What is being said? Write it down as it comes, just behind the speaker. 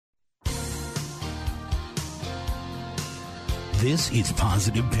This is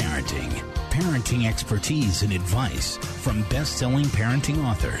Positive Parenting. Parenting expertise and advice from best-selling parenting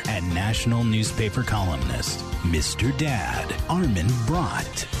author and national newspaper columnist, Mr. Dad, Armin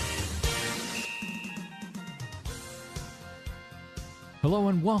Brott. Hello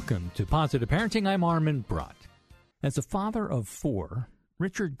and welcome to Positive Parenting. I'm Armin Brott. As a father of four,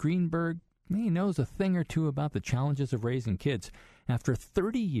 Richard Greenberg, he knows a thing or two about the challenges of raising kids. After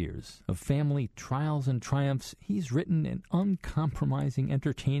 30 years of family trials and triumphs, he's written an uncompromising,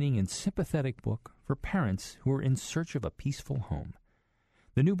 entertaining, and sympathetic book for parents who are in search of a peaceful home.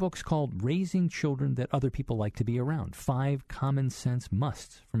 The new book's called Raising Children That Other People Like to Be Around, 5 Common Sense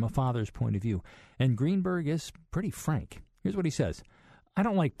Musts from a Father's Point of View. And Greenberg is pretty frank. Here's what he says. I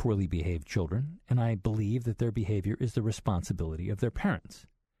don't like poorly behaved children, and I believe that their behavior is the responsibility of their parents.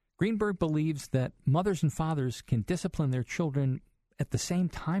 Greenberg believes that mothers and fathers can discipline their children. At the same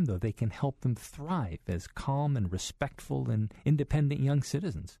time, though, they can help them thrive as calm and respectful and independent young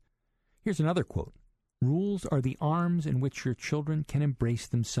citizens. Here's another quote. Rules are the arms in which your children can embrace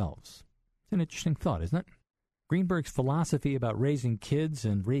themselves. It's an interesting thought, isn't it? Greenberg's philosophy about raising kids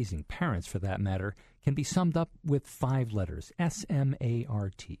and raising parents, for that matter, can be summed up with 5 letters,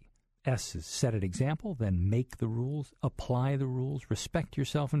 S-M-A-R-T. S is set an example, then make the rules, apply the rules, respect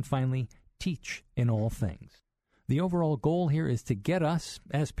yourself, and finally, teach in all things. The overall goal here is to get us,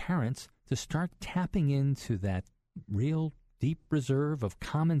 as parents, to start tapping into that real deep reserve of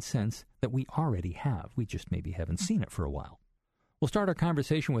common sense that we already have. We just maybe haven't seen it for a while. We'll start our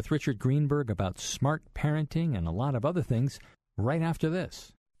conversation with Richard Greenberg about smart parenting and a lot of other things right after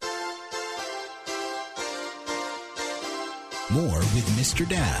this. More with Mr.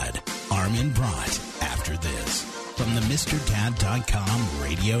 Dad, Armin Brott, after this, from the MrDad.com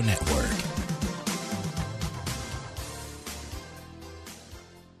radio network.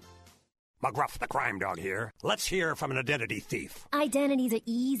 McGruff the crime dog here. Let's hear from an identity thief. Identities are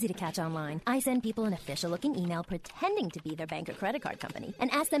easy to catch online. I send people an official-looking email pretending to be their bank or credit card company and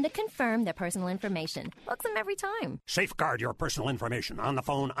ask them to confirm their personal information. Bugs them every time. Safeguard your personal information on the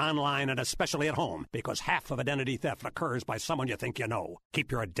phone, online, and especially at home, because half of identity theft occurs by someone you think you know.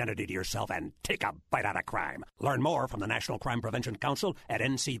 Keep your identity to yourself and take a bite out of crime. Learn more from the National Crime Prevention Council at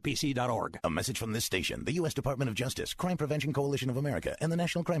ncpc.org. A message from this station, the U.S. Department of Justice, Crime Prevention Coalition of America, and the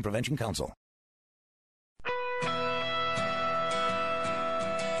National Crime Prevention Council.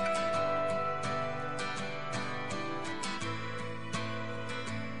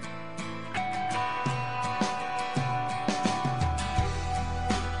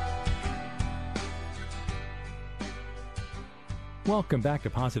 Welcome back to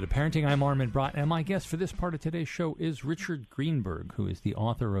Positive Parenting. I'm Armin Brott, and my guest for this part of today's show is Richard Greenberg, who is the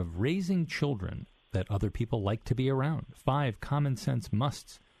author of Raising Children That Other People Like to Be Around, 5 Common Sense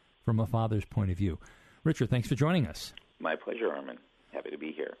Musts from a Father's Point of View. Richard, thanks for joining us. My pleasure, Armin. Happy to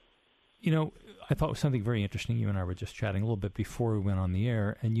be here. You know, I thought it was something very interesting. You and I were just chatting a little bit before we went on the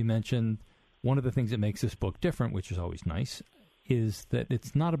air, and you mentioned one of the things that makes this book different, which is always nice, is that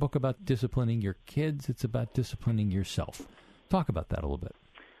it's not a book about disciplining your kids, it's about disciplining yourself. Talk about that a little bit.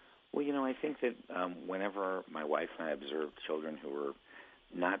 Well, you know, I think that whenever my wife and I observed children who were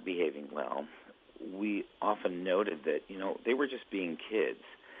not behaving well, we often noted that, you know, they were just being kids,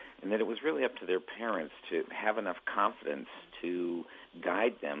 and that it was really up to their parents to have enough confidence to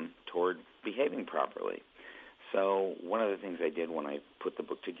guide them toward behaving properly. So one of the things I did when I put the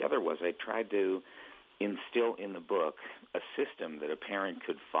book together was I tried to instill in the book a system that a parent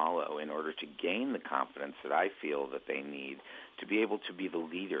could follow in order to gain the confidence that I feel that they need to be able to be the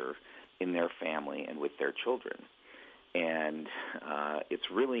leader in their family and with their children. And it's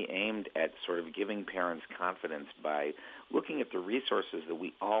really aimed at sort of giving parents confidence by looking at the resources that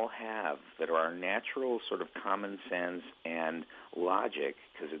we all have that are our natural sort of common sense and logic,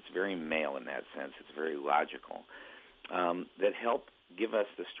 because it's very male in that sense, it's very logical, that help give us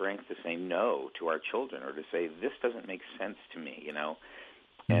the strength to say no to our children or to say, this doesn't make sense to me, you know.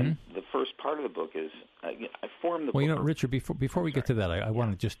 And the first part of the book is, I formed the book. Well, you know, Richard, before we get to that, I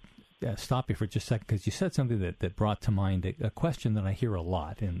want to just stop you for just a second, because you said something that brought to mind a question that I hear a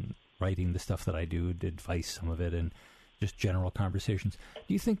lot in writing the stuff that I do, advice, some of it, and just general conversations.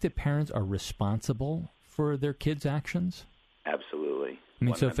 Do you think that parents are responsible for their kids' actions? Absolutely. I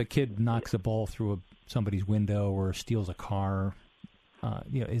mean, so if a kid knocks a ball through somebody's window or steals a car,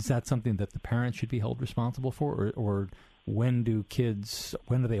 you know, is that something that the parents should be held responsible for, or when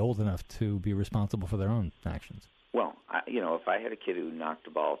are they old enough to be responsible for their own actions? Well, if I had a kid who knocked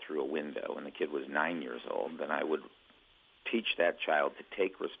a ball through a window and the kid was 9 years old, then I would teach that child to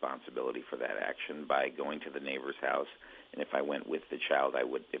take responsibility for that action by going to the neighbor's house and if I went with the child, I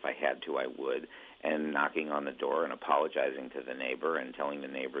would. If I had to, I would. And knocking on the door and apologizing to the neighbor and telling the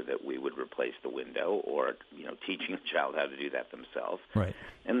neighbor that we would replace the window, or teaching the child how to do that themselves. Right.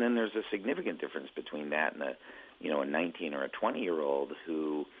 And then there's a significant difference between that and a 19 or a 20-year-old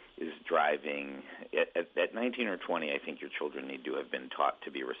who is driving. At 19 or 20, I think your children need to have been taught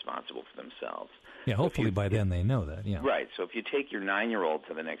to be responsible for themselves. Yeah, hopefully by then they know that, yeah. Right. So if you take your 9-year-old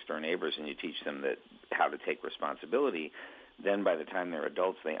to the next-door neighbors and you teach them how to take responsibility, then by the time they're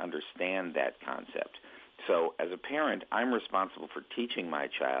adults, they understand that concept. So as a parent, I'm responsible for teaching my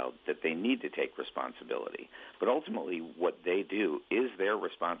child that they need to take responsibility. But ultimately, what they do is their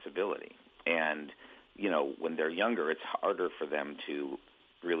responsibility. And, when they're younger, it's harder for them to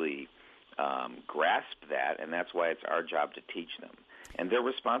really grasp that, and that's why it's our job to teach them. And they're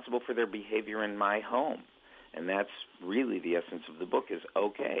responsible for their behavior in my home. And that's really the essence of the book is,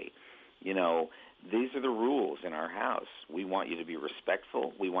 okay, these are the rules in our house. We want you to be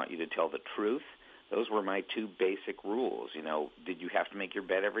respectful. We want you to tell the truth. Those were my 2 basic rules. Did you have to make your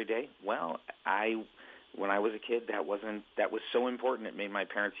bed every day? Well, when I was a kid, that was so important it made my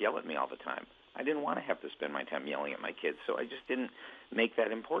parents yell at me all the time. I didn't want to have to spend my time yelling at my kids, so I just didn't make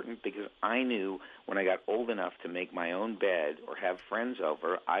that important because I knew when I got old enough to make my own bed or have friends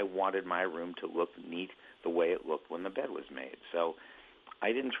over, I wanted my room to look neat the way it looked when the bed was made. So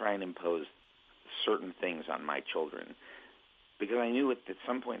I didn't try and impose certain things on my children because I knew at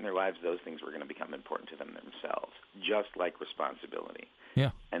some point in their lives those things were going to become important to them themselves, just like responsibility.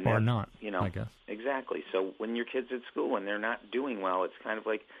 Yeah, and or not, I guess. Exactly. So when your kid's at school and they're not doing well, it's kind of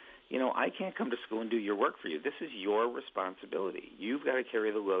like, I can't come to school and do your work for you. This is your responsibility. You've got to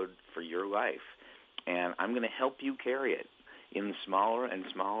carry the load for your life, and I'm going to help you carry it in smaller and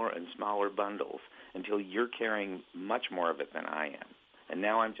smaller and smaller bundles until you're carrying much more of it than I am. And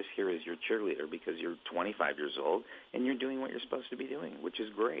now I'm just here as your cheerleader because you're 25 years old and you're doing what you're supposed to be doing, which is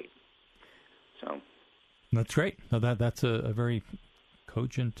great. So that's great. No, that's a very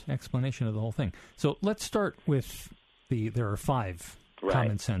cogent explanation of the whole thing. So let's start with there are 5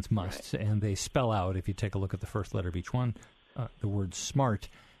 common sense musts, and they spell out, if you take a look at the first letter of each one, the word SMART.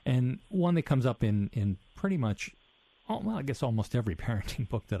 And one that comes up in pretty much, I guess almost every parenting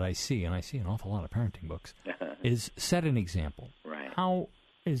book that I see, and I see an awful lot of parenting books, is set an example. Right. How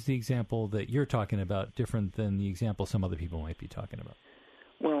is the example that you're talking about different than the example some other people might be talking about?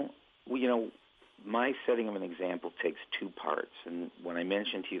 Well, my setting of an example takes 2 parts. And when I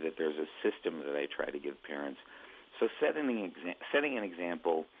mentioned to you that there's a system that I try to give parents, so setting an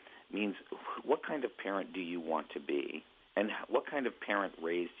example means what kind of parent do you want to be and what kind of parent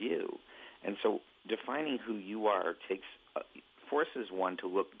raised you? And so defining who you are forces one to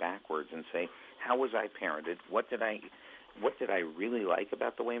look backwards and say, how was I parented? What did I really like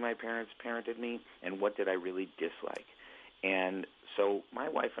about the way my parents parented me, and what did I really dislike? And so my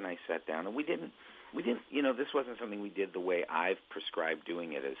wife and I sat down, and we didn't, this wasn't something we did the way I've prescribed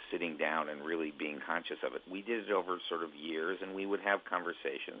doing it, as sitting down and really being conscious of it. We did it over sort of years, and we would have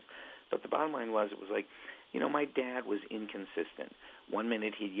conversations. But the bottom line was, it was like, my dad was inconsistent. One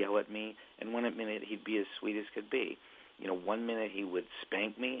minute he'd yell at me, and one minute he'd be as sweet as could be. One minute he would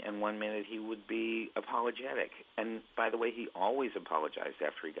spank me, and one minute he would be apologetic. And by the way, he always apologized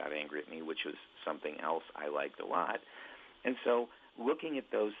after he got angry at me, which was something else I liked a lot. And so looking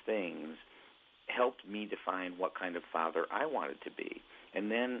at those things helped me define what kind of father I wanted to be.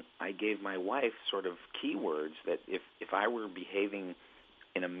 And then I gave my wife sort of keywords that if I were behaving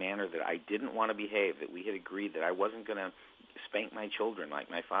in a manner that I didn't want to behave, that we had agreed that I wasn't going to spank my children like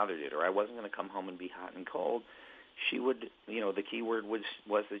my father did, or I wasn't going to come home and be hot and cold, she would, the key word was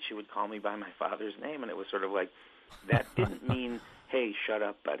that she would call me by my father's name. And it was sort of like, that didn't mean, hey, shut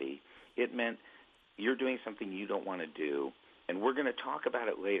up, buddy. It meant you're doing something you don't want to do, and we're going to talk about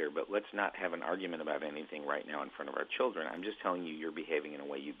it later, but let's not have an argument about anything right now in front of our children. I'm just telling you you're behaving in a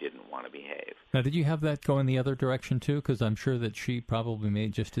way you didn't want to behave. Now, did you have that go in the other direction, too? Because I'm sure that she probably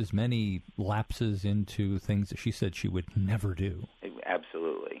made just as many lapses into things that she said she would never do.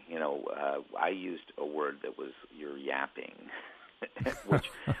 Absolutely. I used a word that was you're yapping, which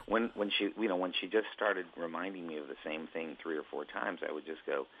when she just started reminding me of the same thing 3 or 4 times, I would just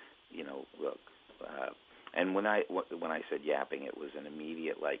go, look. And when I said yapping, it was an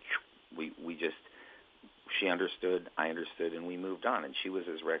immediate, she understood, I understood, and we moved on. And she was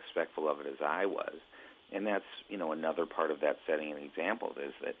as respectful of it as I was. And that's, another part of that setting an example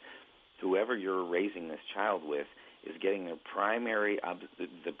is that whoever you're raising this child with is getting the primary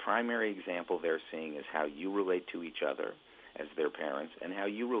example they're seeing is how you relate to each other as their parents and how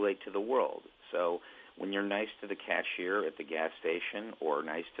you relate to the world. So when you're nice to the cashier at the gas station, or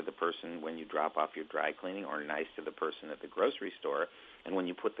nice to the person when you drop off your dry cleaning, or nice to the person at the grocery store, and when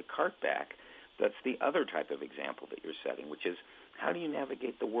you put the cart back, that's the other type of example that you're setting, which is how do you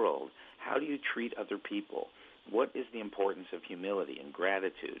navigate the world? How do you treat other people? What is the importance of humility and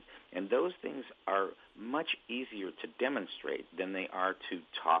gratitude? And those things are much easier to demonstrate than they are to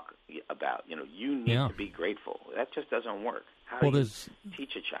talk about. You need to be grateful. That just doesn't work. How do you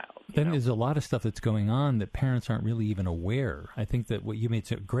teach a child? Then there's a lot of stuff that's going on that parents aren't really even aware. I think that what you made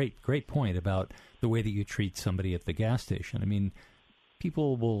is a great point about the way that you treat somebody at the gas station. I mean,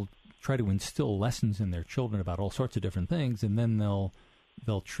 people will try to instill lessons in their children about all sorts of different things, and then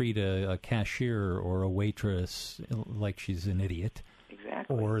they'll treat a cashier or a waitress like she's an idiot.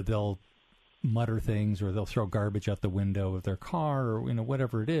 Exactly. Or they'll mutter things, or they'll throw garbage out the window of their car, or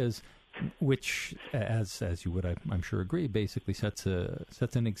whatever it is, which, as you would, I'm sure, agree, basically sets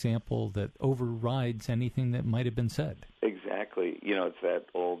an example that overrides anything that might have been said. Exactly. It's that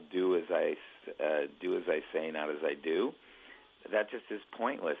old do as I say, not as I do. That just is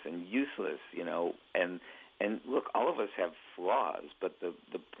pointless and useless, And look, all of us have flaws, but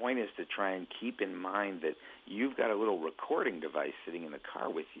the point is to try and keep in mind that you've got a little recording device sitting in the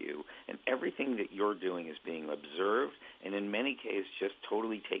car with you, and everything that you're doing is being observed, and in many cases just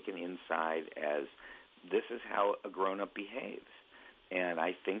totally taken inside as this is how a grown-up behaves. And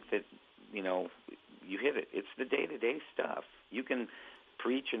I think that, you hit it. It's the day-to-day stuff. You can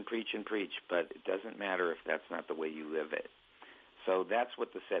preach and preach and preach, but it doesn't matter if that's not the way you live it. So that's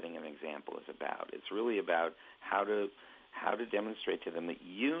what the setting an example is about. It's really about how to demonstrate to them that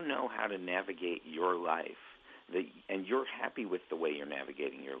you know how to navigate your life, and you're happy with the way you're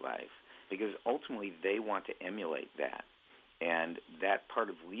navigating your life, because ultimately they want to emulate that. And that part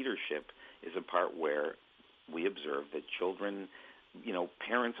of leadership is a part where we observe that children,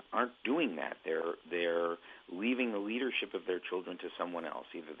 parents aren't doing that. They're leaving the leadership of their children to someone else,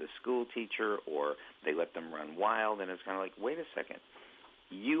 either the school teacher, or they let them run wild. And it's kind of like, wait a second,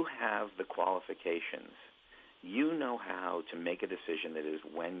 you have the qualifications. You know how to make a decision that is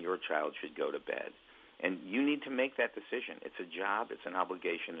when your child should go to bed. And you need to make that decision. It's a job, it's an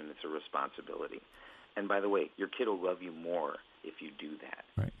obligation, and it's a responsibility. And by the way, your kid will love you more if you do that.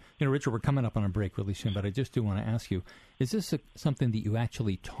 Right. Richard, we're coming up on a break really soon, but I just do want to ask you, is this something that you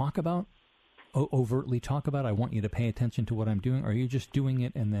actually talk about, overtly talk about? I want you to pay attention to what I'm doing. Or are you just doing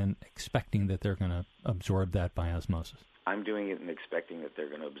it and then expecting that they're going to absorb that by osmosis? I'm doing it and expecting that they're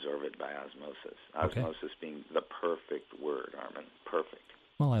going to absorb it by osmosis. Osmosis being the perfect word, Armin. Perfect.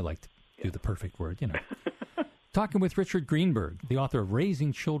 Well, I like to do the perfect word, Talking with Richard Greenberg, the author of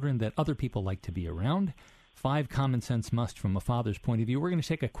Raising Children That Other People Like to Be Around, 5 Common Sense Must from a Father's Point of View. We're going to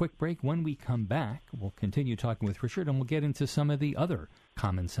take a quick break. When we come back, we'll continue talking with Richard, and we'll get into some of the other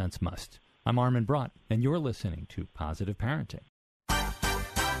common sense must. I'm Armin Brott, and you're listening to Positive Parenting.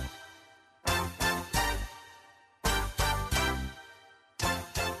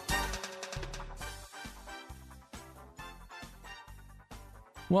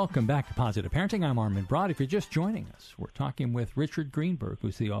 Welcome back to Positive Parenting. I'm Armin Brott. If you're just joining us, we're talking with Richard Greenberg,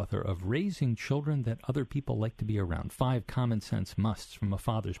 who's the author of Raising Children That Other People Like to Be Around, 5 Common Sense Musts from a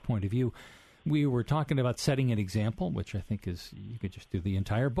Father's Point of View. We were talking about setting an example, which I think is, you could just do the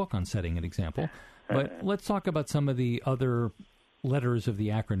entire book on setting an example. But let's talk about some of the other letters of the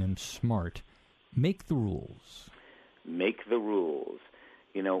acronym SMART. Make the rules. Make the rules.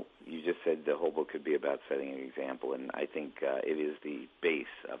 You just said the whole book could be about setting an example, and I think it is the base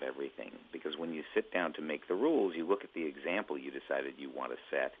of everything. Because when you sit down to make the rules, you look at the example you decided you want to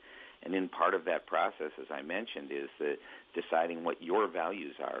set. And then part of that process, as I mentioned, is the deciding what your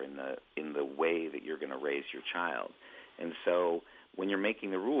values are in the way that you're going to raise your child. And so when you're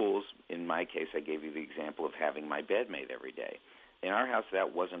making the rules, in my case, I gave you the example of having my bed made every day. In our house,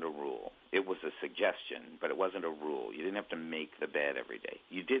 that wasn't a rule. It was a suggestion, but it wasn't a rule. You didn't have to make the bed every day.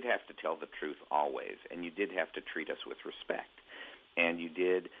 You did have to tell the truth always, and you did have to treat us with respect. And you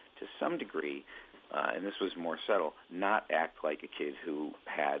did, to some degree, and this was more subtle, not act like a kid who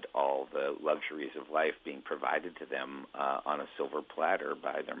had all the luxuries of life being provided to them on a silver platter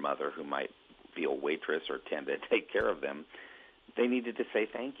by their mother, who might be a waitress or tend to take care of them. They needed to say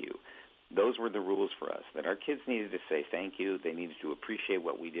thank you. Those were the rules for us, that our kids needed to say thank you. They needed to appreciate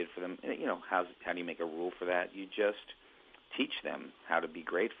what we did for them. And, how do you make a rule for that? You just teach them how to be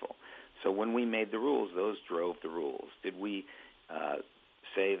grateful. So when we made the rules, those drove the rules. Did we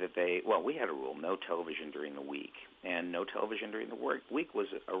say that we had a rule, no television during the week. And no television during the week was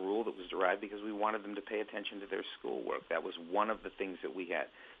a rule that was derived because we wanted them to pay attention to their schoolwork. That was one of the things that we had.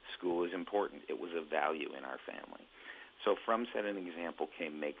 School is important. It was a value in our family. So from set an example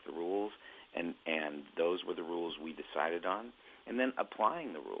came make the rules, and those were the rules we decided on, and then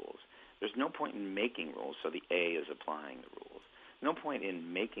applying the rules. There's no point in making rules, so the A is applying the rules. No point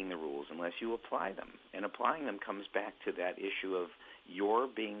in making the rules unless you apply them, and applying them comes back to that issue of your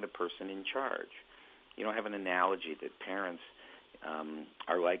being the person in charge. You know, I have an analogy that parents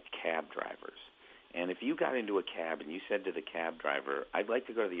are like cab drivers. And if you got into a cab and you said to the cab driver, I'd like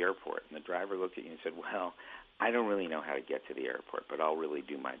to go to the airport, and the driver looked at you and said, well, I don't really know how to get to the airport, but I'll really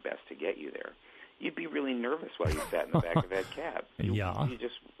do my best to get you there. You'd be really nervous while you sat in the back of that cab. You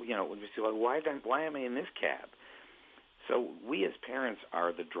just, would just say, well, why am I in this cab? So we as parents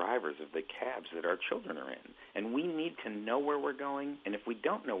are the drivers of the cabs that our children are in, and we need to know where we're going, and if we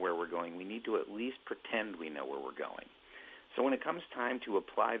don't know where we're going, we need to at least pretend we know where we're going. So when it comes time to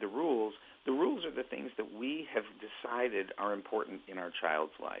apply the rules are the things that we have decided are important in our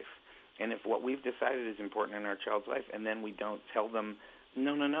child's life. And if what we've decided is important in our child's life, and then we don't tell them,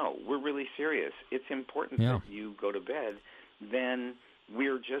 no, we're really serious, it's important that you go to bed, then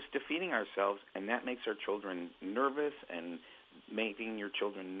we're just defeating ourselves, and that makes our children nervous, and making your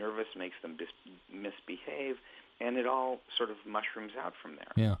children nervous makes them misbehave, and it all sort of mushrooms out from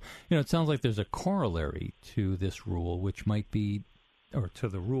there. Yeah. It sounds like there's a corollary to this rule, which might be, or to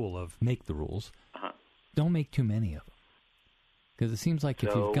the rule of make the rules. Don't make too many of them. Because it seems like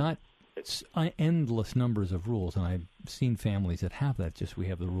if you've got endless numbers of rules, and I've seen families that have that, just we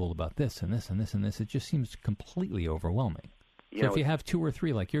have the rule about this and this and this and this, it just seems completely overwhelming. So if you have 2 or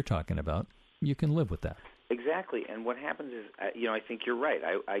 3 like you're talking about, you can live with that. Exactly. And what happens is, I think you're right.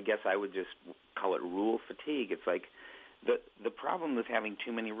 I guess I would just call it rule fatigue. It's like the problem with having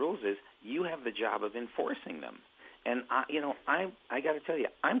too many rules is you have the job of enforcing them. And, I got to tell you,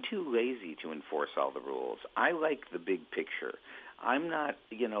 I'm too lazy to enforce all the rules. I like the big picture. I'm not,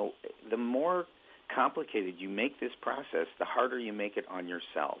 the more complicated you make this process, the harder you make it on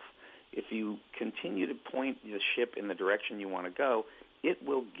yourself. If you continue to point the ship in the direction you want to go, it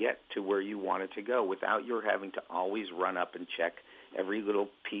will get to where you want it to go without your having to always run up and check every little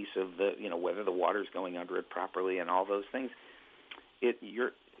piece of the, whether the water's going under it properly and all those things.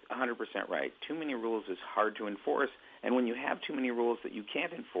 You're 100% right. Too many rules is hard to enforce, and when you have too many rules that you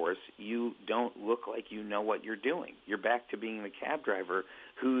can't enforce, you don't look like you know what you're doing. You're back to being the cab driver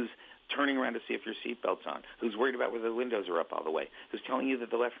who's turning around to see if your seatbelt's on, who's worried about whether the windows are up all the way, who's telling you that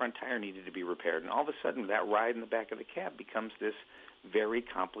the left front tire needed to be repaired, and all of a sudden that ride in the back of the cab becomes this very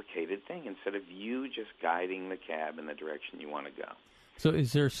complicated thing instead of you just guiding the cab in the direction you want to go. So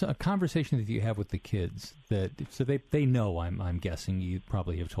is there a conversation that you have with the kids so they know, I'm guessing you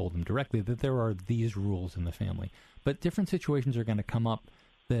probably have told them directly, that there are these rules in the family, but different situations are going to come up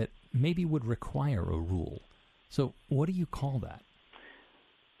that maybe would require a rule. So what do you call that?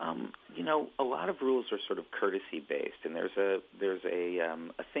 A lot of rules are sort of courtesy-based, and there's a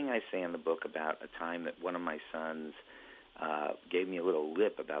thing I say in the book about a time that one of my sons gave me a little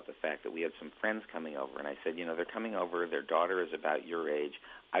lip about the fact that we had some friends coming over, and I said, they're coming over, their daughter is about your age,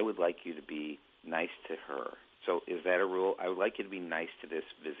 I would like you to be nice to her. So is that a rule? I would like you to be nice to this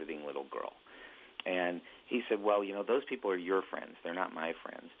visiting little girl. And he said, well, those people are your friends, they're not my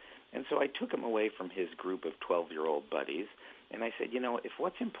friends. And so I took him away from his group of 12-year-old buddies, and I said, if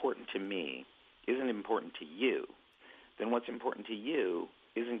what's important to me isn't important to you, then what's important to you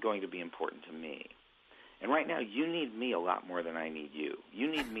isn't going to be important to me. And right now, you need me a lot more than I need you. You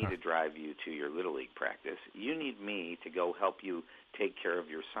need me to drive you to your Little League practice. You need me to go help you take care of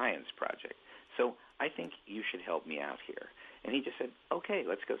your science project. So I think you should help me out here. And he just said, okay,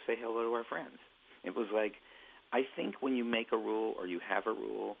 let's go say hello to our friends. It was like, I think when you make a rule or you have a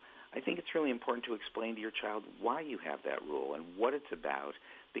rule, I think it's really important to explain to your child why you have that rule and what it's about,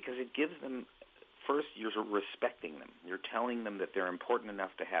 because it gives them, first, you're respecting them. You're telling them that they're important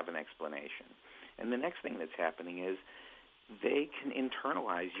enough to have an explanation. And the next thing that's happening is they can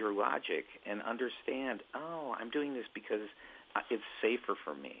internalize your logic and understand, oh, I'm doing this because it's safer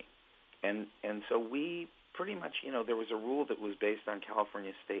for me. And so we pretty much, there was a rule that was based on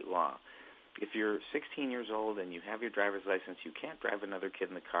California state law. If you're 16 years old and you have your driver's license, you can't drive another kid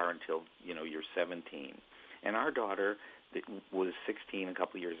in the car until, you're 17. And our daughter was 16 a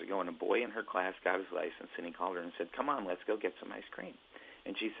couple of years ago, and a boy in her class got his license, and he called her and said, come on, let's go get some ice cream.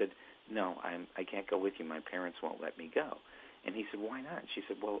 And she said, no, I can't go with you. My parents won't let me go. And he said, why not? And she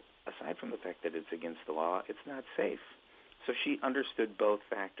said, well, aside from the fact that it's against the law, it's not safe. So she understood both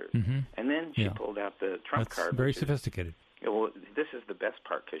factors. Mm-hmm. And then she pulled out the trump card. That's very sophisticated. Well, this is the best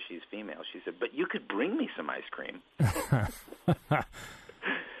part because she's female. She said, but you could bring me some ice cream.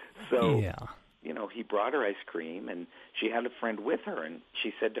 So, he brought her ice cream, and she had a friend with her, and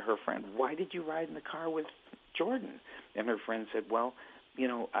she said to her friend, why did you ride in the car with Jordan? And her friend said, well,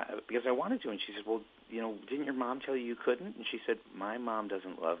 because I wanted to. And she said, well, didn't your mom tell you couldn't? And she said, my mom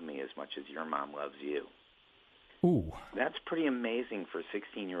doesn't love me as much as your mom loves you. Ooh. That's pretty amazing for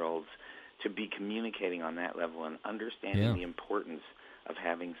 16-year-olds to be communicating on that level and understanding the importance of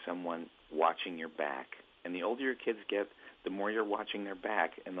having someone watching your back. And the older your kids get, the more you're watching their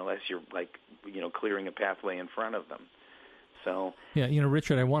back and the less you're, clearing a pathway in front of them. So yeah,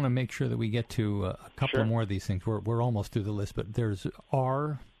 Richard, I want to make sure that we get to a couple more of these things. We're almost through the list, but there's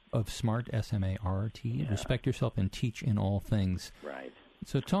R of SMART, S-M-A-R-T, respect yourself and teach in all things. Right.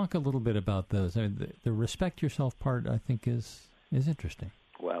 So talk a little bit about those. The respect yourself part, I think, is interesting.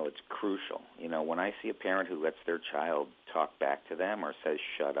 Well, it's crucial. When I see a parent who lets their child talk back to them or says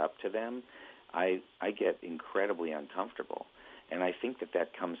shut up to them, I get incredibly uncomfortable. And I think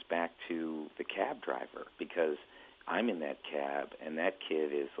that comes back to the cab driver, because I'm in that cab and that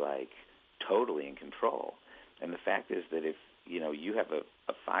kid is totally in control. And the fact is that if you have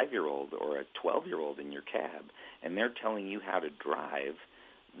a 5-year-old or a 12-year-old in your cab and they're telling you how to drive,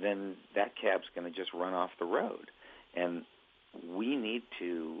 then that cab's going to just run off the road. And we need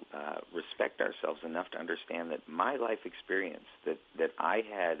to respect ourselves enough to understand that my life experience that I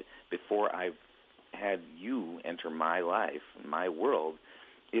had before I had you enter my life, my world,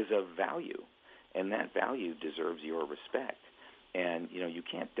 is of value. And that value deserves your respect. And, you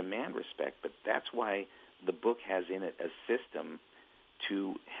can't demand respect, but that's why the book has in it a system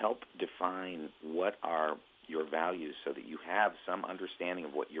to help define what are your values so that you have some understanding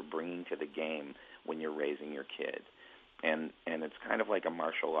of what you're bringing to the game when you're raising your kid. And it's kind of like a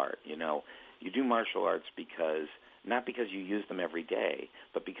martial art. You do martial arts not because you use them every day,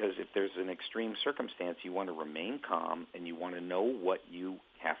 but because if there's an extreme circumstance, you want to remain calm and you want to know what you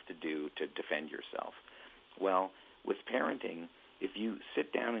have to do to defend yourself. Well, with parenting, if you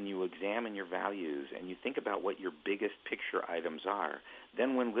sit down and you examine your values and you think about what your biggest picture items are,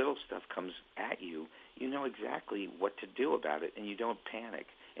 then when little stuff comes at you, you know exactly what to do about it, and you don't panic,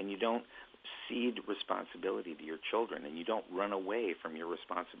 and you don't cede responsibility to your children, and you don't run away from your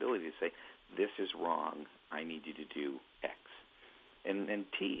responsibility to say, this is wrong, I need you to do X. And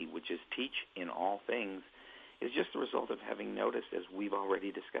T, which is teach in all things, is just the result of having noticed, as we've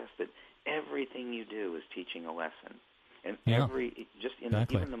already discussed, that everything you do is teaching a lesson. And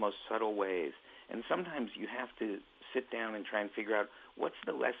even the most subtle ways. And sometimes you have to sit down and try and figure out, what's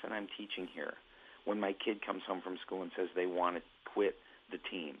the lesson I'm teaching here? When my kid comes home from school and says they want to quit the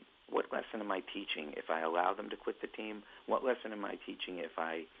team, what lesson am I teaching if I allow them to quit the team? What lesson am I teaching if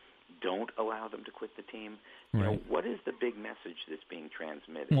I don't allow them to quit the team? Right. What is the big message that's being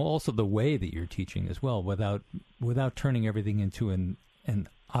transmitted? Well, also the way that you're teaching as well, without turning everything into an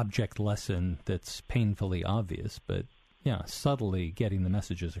object lesson that's painfully obvious, but subtly getting the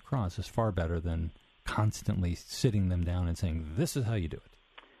messages across is far better than constantly sitting them down and saying, this is how you do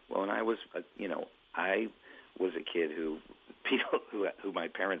it. Well, and I was a kid who my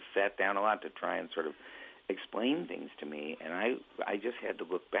parents sat down a lot to try and sort of explain things to me, and I just had to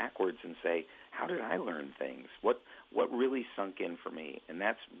look backwards and say, how did I learn things? What really sunk in for me? And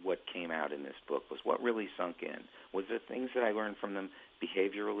that's what came out in this book, was what really sunk in was the things that I learned from them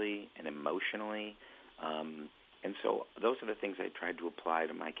behaviorally and emotionally. And so those are the things I tried to apply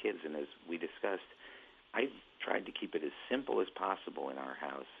to my kids. And as we discussed, I tried to keep it as simple as possible in our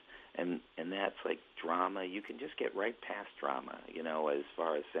house. And that's like drama. You can just get right past drama, as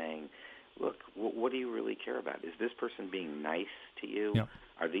far as saying, look, what do you really care about? Is this person being nice to you? Yep.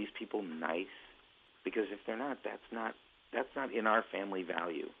 Are these people nice? Because if they're not, that's not in our family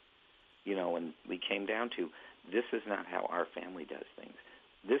value. And we came down to, this is not how our family does things.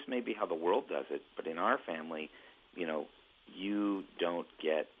 This may be how the world does it, but in our family, you don't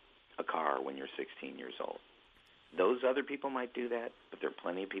get a car when you're 16 years old. Those other people might do that, but there are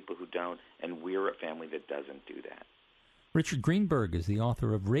plenty of people who don't, and we're a family that doesn't do that. Richard Greenberg is the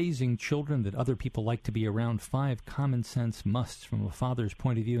author of Raising Children That Other People Like to Be Around, 5 Common Sense Musts from a Father's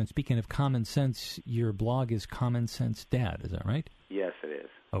Point of View. And speaking of common sense, your blog is Common Sense Dad, is that right? Yes, it is.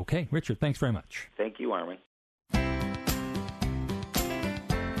 Okay. Richard, thanks very much. Thank you, Armin.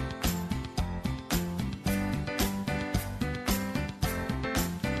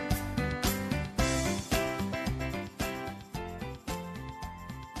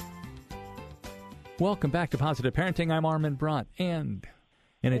 Welcome back to Positive Parenting. I'm Armin Brott, and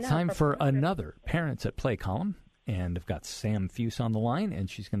it's time for another Parents at Play column. And I've got Sam Fuse on the line, and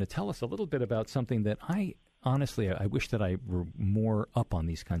she's going to tell us a little bit about something that I wish that I were more up on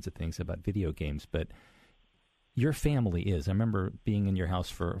these kinds of things about video games. But your family is. I remember being in your house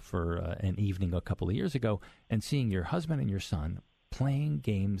for an evening a couple of years ago and seeing your husband and your son playing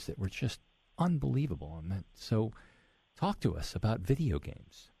games that were just unbelievable. And so Talk to us about video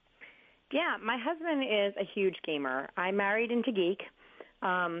games. Yeah, my husband is a huge gamer. I married into geek,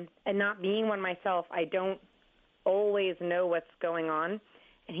 and not being one myself, I don't always know what's going on.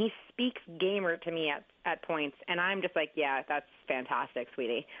 And he speaks gamer to me at points, and I'm just like, yeah, that's fantastic,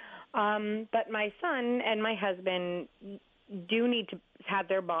 sweetie. But my son and my husband do need to have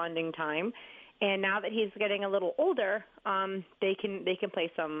their bonding time, and now that he's getting a little older, they can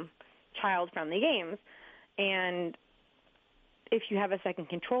play some child-friendly games. And if you have a second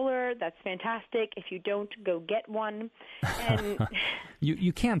controller, that's fantastic. If you don't, go get one. And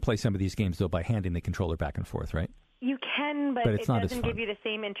you can play some of these games, though, by handing the controller back and forth, right? You can, but it doesn't give you the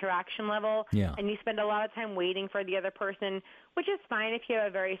same interaction level. Yeah. And you spend a lot of time waiting for the other person, which is fine if you have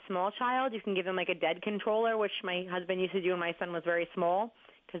a very small child. You can give them like a dead controller, which my husband used to do when my son was very small,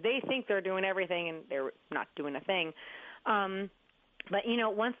 because they think they're doing everything and they're not doing a thing. But,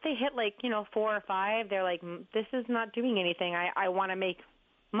 once they hit 4 or 5, they're like, this is not doing anything. I want to make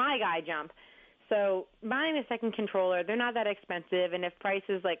my guy jump. So buying a second controller, they're not that expensive. And if price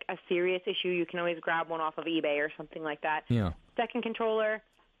is like a serious issue, you can always grab one off of eBay or something like that. Yeah. Second controller,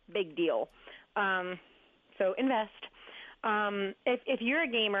 big deal. So invest. If you're a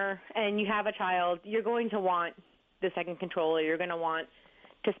gamer and you have a child, you're going to want the second controller. You're going to want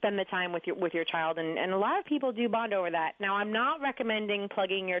to spend the time with your child, and a lot of people do bond over that. Now, I'm not recommending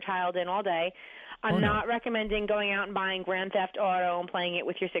plugging your child in all day. I'm not recommending going out and buying Grand Theft Auto and playing it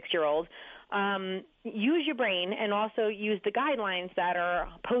with your 6-year-old. Use your brain and also use the guidelines that are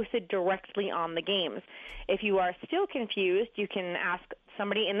posted directly on the games. If you are still confused, you can ask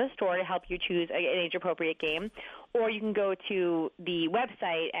somebody in the store to help you choose an age-appropriate game, or you can go to the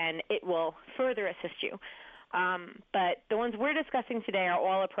website and it will further assist you. But the ones we're discussing today are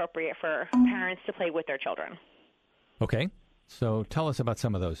all appropriate for parents to play with their children. Okay. So tell us about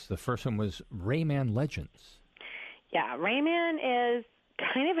some of those. The first one was Rayman Legends. Yeah, Rayman is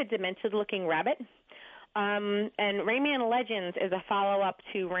kind of a demented-looking rabbit. And Rayman Legends is a follow-up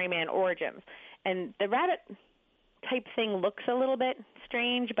to Rayman Origins. And the rabbit-type thing looks a little bit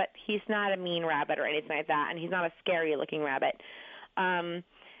strange, but he's not a mean rabbit or anything like that, and he's not a scary-looking rabbit.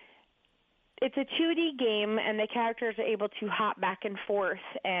 It's a 2D game, and the characters are able to hop back and forth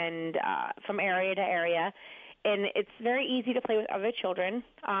and from area to area, and it's very easy to play with other children.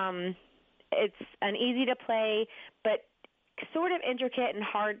 It's an easy-to-play but sort of intricate and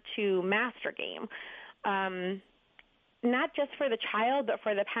hard to master game, not just for the child but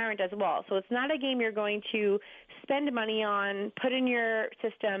for the parent as well. So it's not a game you're going to spend money on, put in your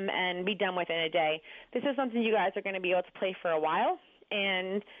system, and be done with in a day. This is something you guys are going to be able to play for a while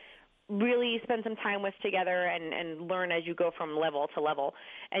and really spend some time with together and learn as you go from level to level.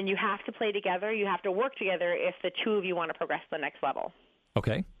 And you have to play together. You have to work together if the two of you want to progress to the next level.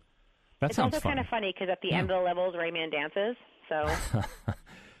 Okay. That sounds fun. It's also kind of funny because at the end of the levels, Rayman dances. So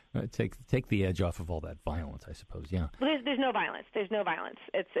take the edge off of all that violence, I suppose. Yeah. Well, there's no violence. There's no violence.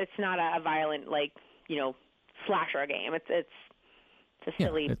 It's not a violent slasher game. It's a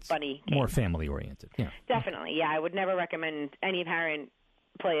silly, funny game. More family oriented. Yeah. Definitely. Yeah, I would never recommend any parent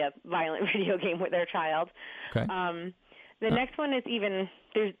play a violent video game with their child. Okay. The next one is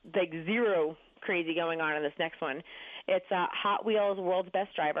there's like zero crazy going on in this next one. It's Hot Wheels World's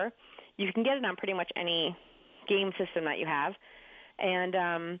Best Driver. You can get it on pretty much any game system that you have.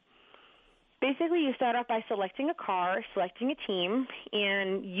 And basically you start off by selecting a car, selecting a team,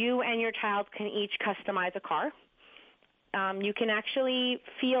 and you and your child can each customize a car. You can actually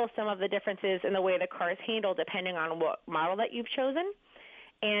feel some of the differences in the way the car is handled depending on what model that you've chosen.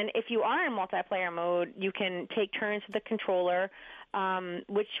 And if you are in multiplayer mode, you can take turns with the controller,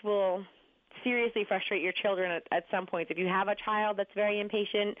 which will seriously frustrate your children at some points. If you have a child that's very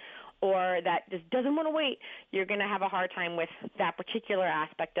impatient or that just doesn't want to wait, you're going to have a hard time with that particular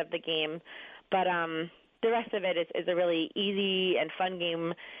aspect of the game. But the rest of it is a really easy and fun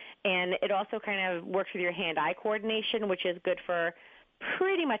game, and it also kind of works with your hand-eye coordination, which is good for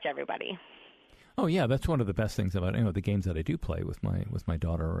pretty much everybody. Oh yeah, that's one of the best things about the games that I do play with my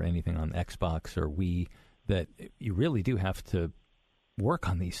daughter or anything on Xbox or Wii, that you really do have to work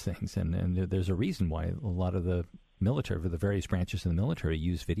on these things, and there's a reason why a lot of the military, the various branches of the military,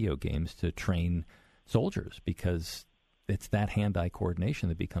 use video games to train soldiers, because it's that hand-eye coordination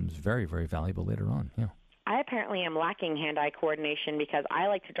that becomes very, very valuable later on. Yeah. I apparently am lacking hand-eye coordination because I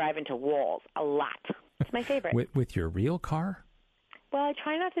like to drive into walls a lot. It's my favorite. With your real car? Well, I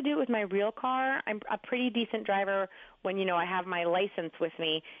try not to do it with my real car. I'm a pretty decent driver when, I have my license with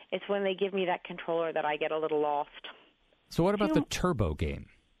me. It's when they give me that controller that I get a little lost. So what about the turbo game?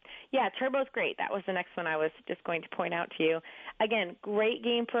 Yeah, Turbo's great. That was the next one I was just going to point out to you. Again, great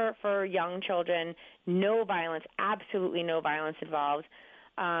game for young children. No violence, absolutely no violence involved.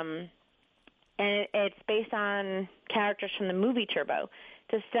 And it's based on characters from the movie Turbo.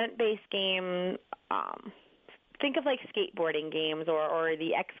 It's a stunt-based game. Think of like skateboarding games or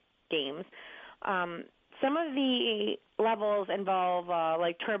the X games. Some of the levels involve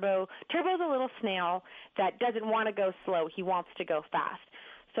like Turbo. Turbo's a little snail that doesn't want to go slow. He wants to go fast.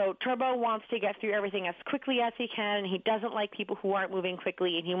 So Turbo wants to get through everything as quickly as he can, and he doesn't like people who aren't moving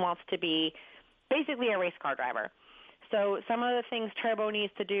quickly, and he wants to be basically a race car driver. So some of the things Turbo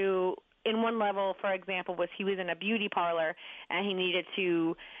needs to do in one level, for example, was he was in a beauty parlor, and he needed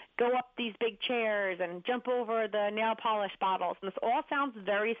to go up these big chairs and jump over the nail polish bottles. And this all sounds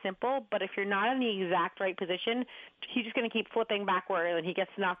very simple, but if you're not in the exact right position, he's just going to keep flipping backward, and he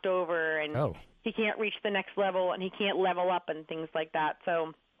gets knocked over, and he can't reach the next level, and he can't level up and things like that.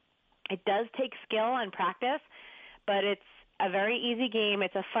 So it does take skill and practice, but it's a very easy game.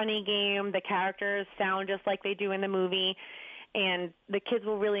 It's a funny game. The characters sound just like they do in the movie, and the kids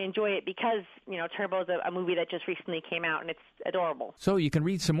will really enjoy it because, you know, Turbo's a movie that just recently came out, and it's adorable. So you can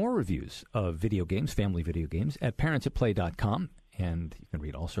read some more reviews of video games, family video games, at parentsatplay.com, and you can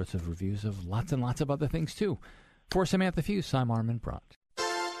read all sorts of reviews of lots and lots of other things, too. For Samantha Fuse, I'm Armin Brott.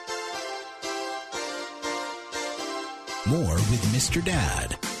 More with Mr.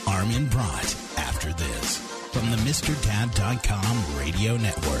 Dad, Armin Brott, after this, from the MrDad.com radio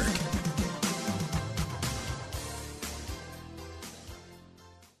network.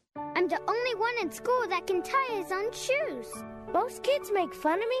 I'm the only one in school that can tie his own shoes. Most kids make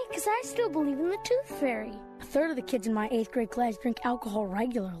fun of me because I still believe in the tooth fairy. A third of the kids in my 8th grade class drink alcohol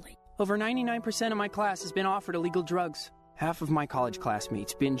regularly. Over 99% of my class has been offered illegal drugs. Half of my college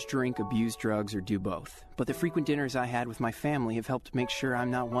classmates binge drink, abuse drugs, or do both. But the frequent dinners I had with my family have helped make sure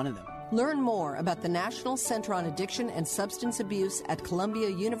I'm not one of them. Learn more about the National Center on Addiction and Substance Abuse at Columbia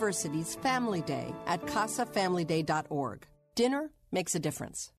University's Family Day at CasaFamilyDay.org. Dinner makes a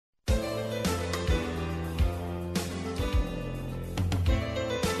difference.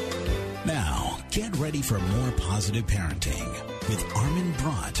 Now, get ready for more positive parenting with Armin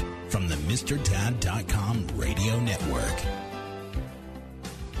Brott from the MrDad.com radio network.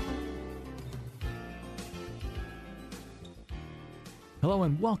 Hello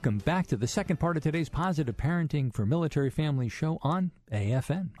and welcome back to the second part of today's Positive Parenting for Military Families show on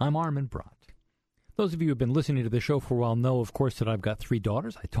AFN. I'm Armin Brott. Those of you who have been listening to the show for a while know, of course, that I've got 3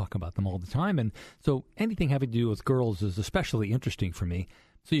 daughters. I talk about them all the time, and so anything having to do with girls is especially interesting for me.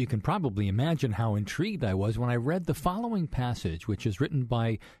 So you can probably imagine how intrigued I was when I read the following passage, which is written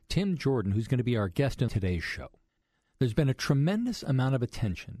by Tim Jordan, who's going to be our guest in today's show. There's been a tremendous amount of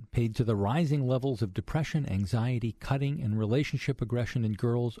attention paid to the rising levels of depression, anxiety, cutting, and relationship aggression in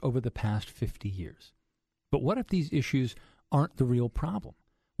girls over the past 50 years. But what if these issues aren't the real problem?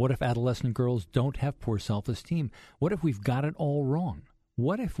 What if adolescent girls don't have poor self-esteem? What if we've got it all wrong?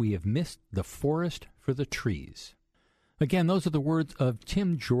 What if we have missed the forest for the trees? Again, those are the words of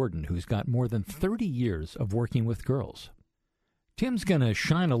Tim Jordan, who's got more than 30 years of working with girls. Tim's going to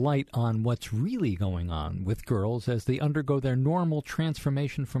shine a light on what's really going on with girls as they undergo their normal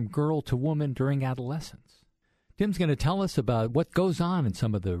transformation from girl to woman during adolescence. Tim's going to tell us about what goes on in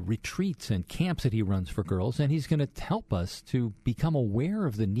some of the retreats and camps that he runs for girls, and he's going to help us to become aware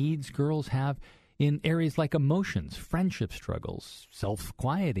of the needs girls have in areas like emotions, friendship struggles,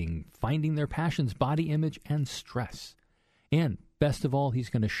 self-quieting, finding their passions, body image, and stress. And best of all, he's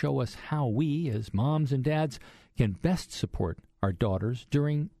going to show us how we, as moms and dads, can best support our daughters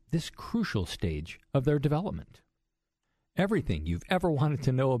during this crucial stage of their development. Everything you've ever wanted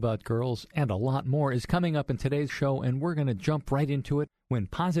to know about girls and a lot more is coming up in today's show, and we're going to jump right into it when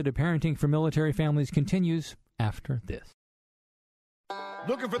Positive Parenting for Military Families continues after this.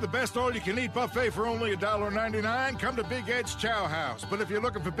 Looking for the best all-you-can-eat buffet for only $1.99? Come to Big Ed's Chow House. But if you're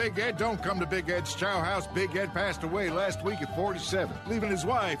looking for Big Ed, don't come to Big Ed's Chow House. Big Ed passed away last week at 47, leaving his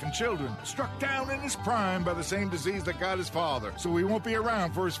wife and children struck down in his prime by the same disease that got his father. So he won't be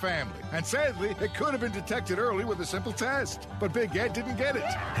around for his family. And sadly, it could have been detected early with a simple test. But Big Ed didn't get it.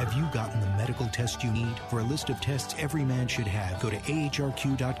 Have you gotten the medical test you need? For a list of tests every man should have, go to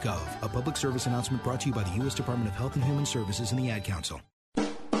ahrq.gov. A public service announcement brought to you by the U.S. Department of Health and Human Services and the Ad Council.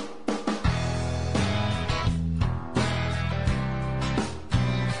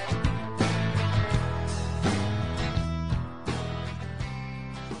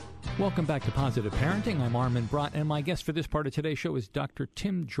 Welcome back to Positive Parenting. I'm Armin Brott, and my guest for this part of today's show is Dr.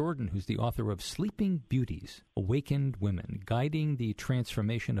 Tim Jordan, who's the author of Sleeping Beauties, Awakened Women, Guiding the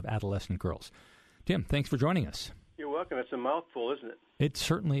Transformation of Adolescent Girls. Tim, thanks for joining us. You're welcome. It's a mouthful, isn't it? It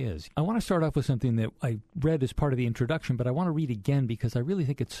certainly is. I want to start off with something that I read as part of the introduction, but I want to read again because I really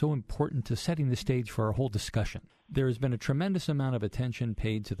think it's so important to setting the stage for our whole discussion. There has been a tremendous amount of attention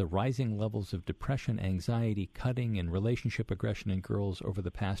paid to the rising levels of depression, anxiety, cutting, and relationship aggression in girls over the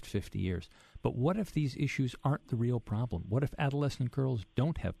past 50 years. But what if these issues aren't the real problem? What if adolescent girls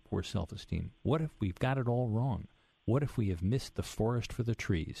don't have poor self-esteem? What if we've got it all wrong? What if we have missed the forest for the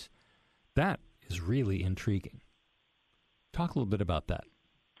trees? That is really intriguing. Talk a little bit about that.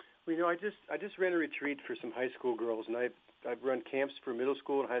 Well, I just ran a retreat for some high school girls, and I've run camps for middle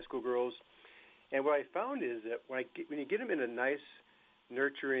school and high school girls. And what I found is that when you get them in a nice,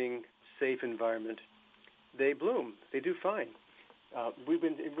 nurturing, safe environment, they bloom. They do fine. We've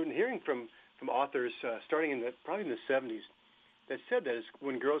been hearing from authors starting probably in the 70s that said that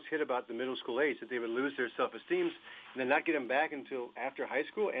when girls hit about the middle school age, that they would lose their self-esteem and then not get them back until after high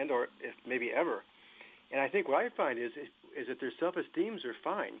school and or if maybe ever. And I think what I find is that their self-esteems are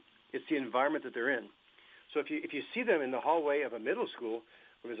fine. It's the environment that they're in. So if you see them in the hallway of a middle school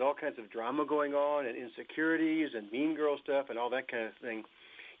where there's all kinds of drama going on and insecurities and mean girl stuff and all that kind of thing,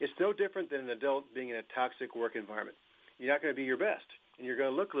 it's no different than an adult being in a toxic work environment. You're not going to be your best, and you're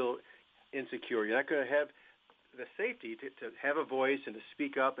going to look a little insecure. You're not going to have the safety to have a voice and to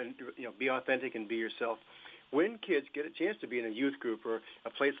speak up and be authentic and be yourself. When kids get a chance to be in a youth group or a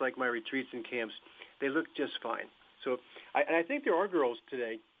place like my retreats and camps, they look just fine. So I think there are girls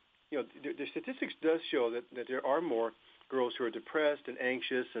today, the statistics does show that there are more girls who are depressed and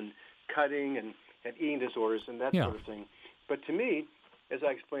anxious and cutting and have eating disorders and that sort of thing. But to me, as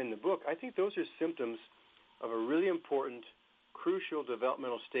I explain in the book, I think those are symptoms of a really important, crucial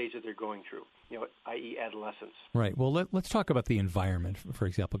developmental stage that they're going through, i.e. adolescence. Right. Well, let's talk about the environment, for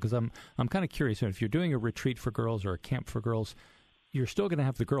example, because I'm kind of curious. If you're doing a retreat for girls or a camp for girls, you're still going to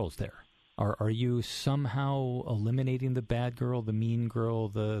have the girls there. Are you somehow eliminating the bad girl, the mean girl,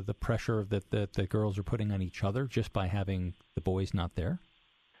 the pressure that the girls are putting on each other just by having the boys not there?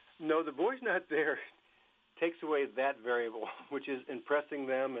 No, the boys not there takes away that variable, which is impressing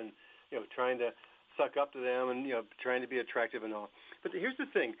them and trying to suck up to them and trying to be attractive and all. But here's the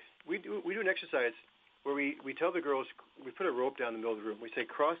thing: we do an exercise where we tell the girls, we put a rope down the middle of the room. We say,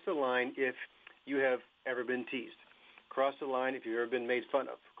 cross the line if you have ever been teased. Cross the line if you've ever been made fun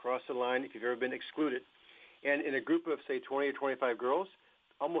of. Cross the line if you've ever been excluded. And in a group of, say, 20 or 25 girls,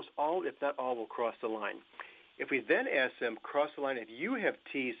 almost all, if not all, will cross the line. If we then ask them, cross the line if you have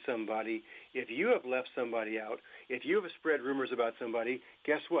teased somebody, if you have left somebody out, if you have spread rumors about somebody,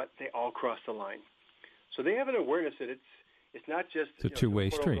 guess what? They all cross the line. So they have an awareness that it's not just a two-way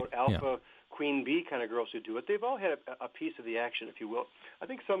street. Alpha queen bee kind of girls who do it. They've all had a piece of the action, if you will. I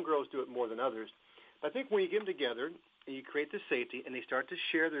think some girls do it more than others. But I think when you get them together and you create the safety and they start to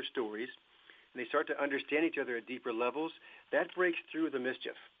share their stories and they start to understand each other at deeper levels, that breaks through the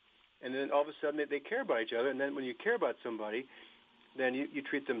mischief. And then all of a sudden they care about each other. And then when you care about somebody, then you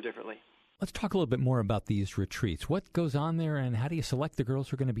treat them differently. Let's talk a little bit more about these retreats. What goes on there and how do you select the girls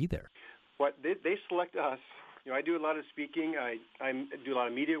who are going to be there? They select us. I do a lot of speaking. I do a lot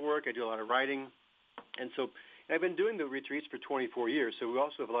of media work. I do a lot of writing. And I've been doing the retreats for 24 years, so we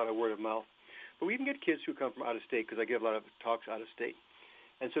also have a lot of word of mouth. But we even get kids who come from out of state because I give a lot of talks out of state.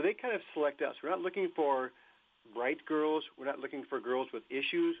 And so they kind of select us. We're not looking for bright girls. We're not looking for girls with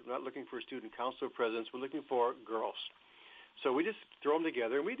issues. We're not looking for student counselor presence. We're looking for girls. So we just throw them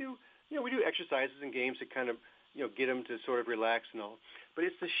together, and we do exercises and games to kind of, get them to sort of relax and all. But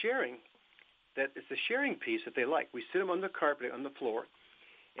it's the sharing piece that they like. We sit them on the carpet, on the floor,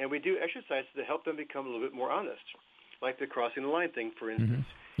 and we do exercises to help them become a little bit more honest, like the crossing the line thing, for instance.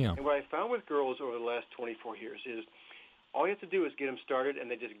 Mm-hmm. Yeah. And what I found with girls over the last 24 years is all you have to do is get them started,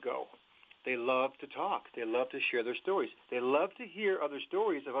 and they just go. They love to talk. They love to share their stories. They love to hear other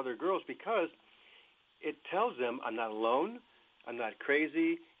stories of other girls because it tells them I'm not alone, I'm not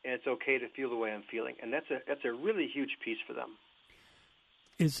crazy, and it's okay to feel the way I'm feeling. And that's a really huge piece for them.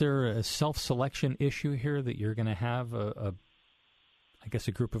 Is there a self-selection issue here that you're going to have a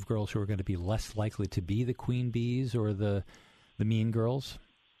group of girls who are going to be less likely to be the queen bees or the mean girls?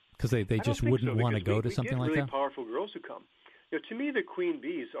 Because they just wouldn't want to go to something like that? We get really powerful girls who come. To me, the queen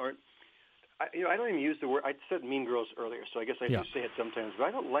bees aren't, I don't even use the word, I said mean girls earlier, so I guess I do say it sometimes, but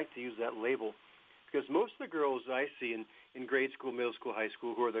I don't like to use that label because most of the girls I see in grade school, middle school, high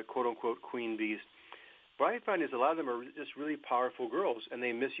school who are the quote-unquote queen bees, what I find is a lot of them are just really powerful girls, and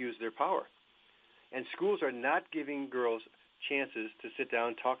they misuse their power. And schools are not giving girls chances to sit down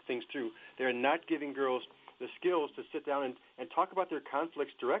and talk things through. They're not giving girls the skills to sit down and talk about their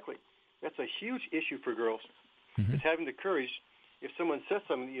conflicts directly. That's a huge issue for girls. Mm-hmm. It's having the courage, if someone says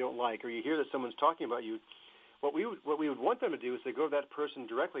something you don't like or you hear that someone's talking about you, what we would want them to do is to go to that person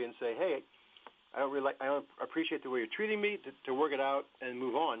directly and say, hey, I don't appreciate the way you're treating me, to work it out and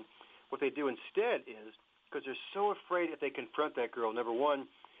move on. What they do instead is, because they're so afraid if they confront that girl, number one,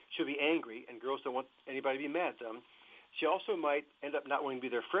 she'll be angry, and girls don't want anybody to be mad at them. She also might end up not wanting to be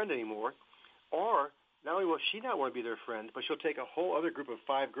their friend anymore, or not only will she not want to be their friend, but she'll take a whole other group of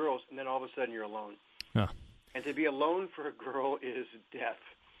 5 girls, and then all of a sudden you're alone. Yeah. And to be alone for a girl is death.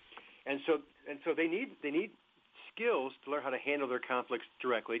 And so they need skills to learn how to handle their conflicts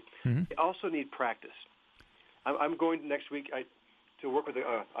directly. Mm-hmm. They also need practice. I'm going next week to work with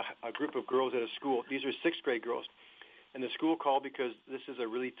a group of girls at a school. These are 6th grade girls. And the school called because this is a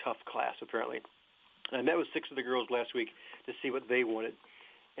really tough class, apparently. And I met with 6 of the girls last week to see what they wanted.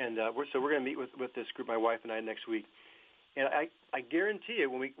 And we're going to meet with this group, my wife and I, next week. And I guarantee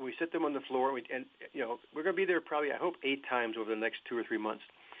you, when we sit them on the floor, we're going to be there probably, I hope, 8 times over the next 2 or 3 months.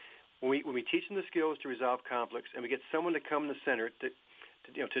 When we teach them the skills to resolve conflicts, and we get someone to come in the center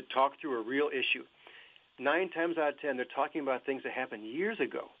to talk through a real issue, 9 times out of 10, they're talking about things that happened years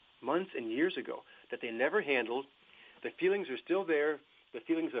ago, months and years ago, that they never handled. The feelings are still there. The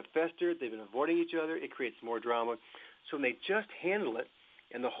feelings have festered. They've been avoiding each other. It creates more drama. So when they just handle it,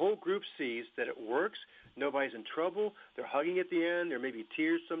 and the whole group sees that it works, nobody's in trouble, they're hugging at the end, there may be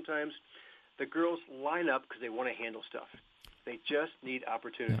tears sometimes, the girls line up because they want to handle stuff. They just need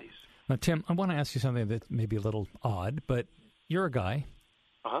opportunities. Yeah. Now, Tim, I want to ask you something that may be a little odd, but you're a guy,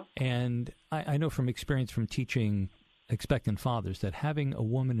 and I know from experience from teaching expectant fathers that having a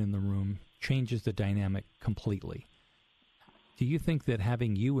woman in the room changes the dynamic completely. Do you think that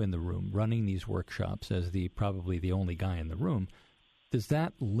having you in the room running these workshops as probably the only guy in the room, does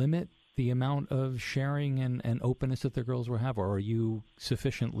that limit the amount of sharing and openness that the girls will have, or are you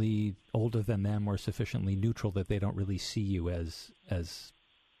sufficiently older than them or sufficiently neutral that they don't really see you as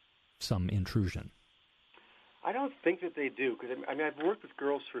some intrusion? I don't think that they do, because I've worked with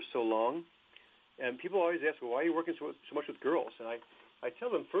girls for so long, and people always ask, well, why are you working so much with girls? And I tell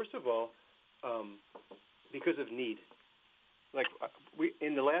them, first of all, because of need. Like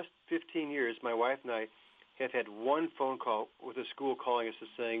in the last 15 years, my wife and I have had one phone call with a school calling us and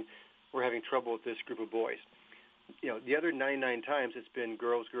saying, we're having trouble with this group of boys. The other 99 times it's been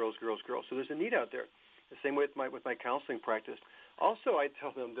girls, girls, girls, girls. So there's a need out there. The same way with my counseling practice. Also, I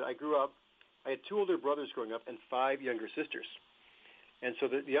tell them that I had 2 older brothers growing up and 5 younger sisters. And so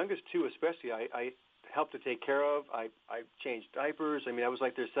the youngest 2 especially, I helped to take care of. I changed diapers. I was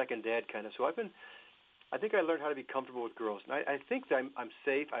like their second dad kind of. So I think I learned how to be comfortable with girls. And I think that I'm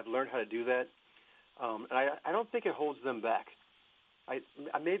safe. I've learned how to do that. And I don't think it holds them back.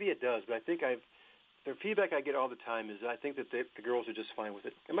 Maybe it does, but I think the feedback I get all the time is I think that the girls are just fine with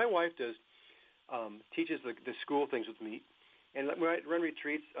it. And my wife teaches the school things with me. And when I run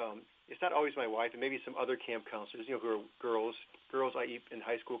retreats, it's not always my wife, and maybe some other camp counselors, who are girls i.e. in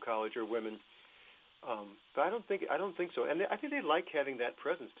high school, college, or women. But I don't think so. And I think they like having that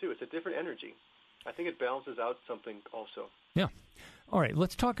presence too. It's a different energy. I think it balances out something also. Yeah. All right.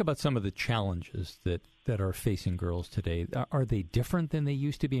 Let's talk about some of the challenges that are facing girls today. Are they different than they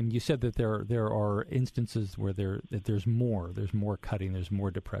used to be? You said that there are instances where there's more cutting, there's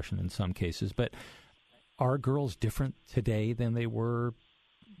more depression in some cases. But are girls different today than they were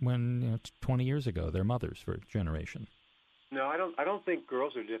when 20 years ago, their mothers for a generation? No, I don't think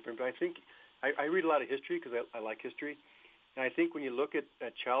girls are different. But I think I read a lot of history because I like history. And I think when you look at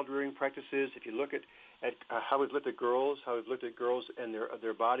child rearing practices, if you look at how we've looked at girls, and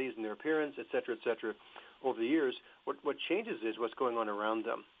their bodies and their appearance, et cetera, over the years, what changes is what's going on around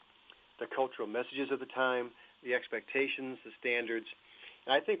them. The cultural messages of the time, the expectations, the standards.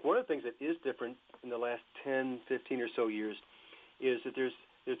 And I think one of the things that is different in the last 10, 15 or so years is that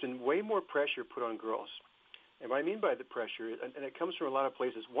there's been way more pressure put on girls. And what I mean by the pressure, and it comes from a lot of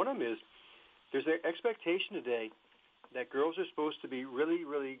places, one of them is there's an expectation today that girls are supposed to be really,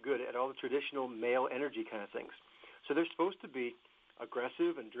 really good at all the traditional male energy kind of things. So they're supposed to be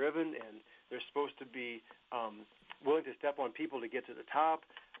aggressive and driven, and they're supposed to be willing to step on people to get to the top,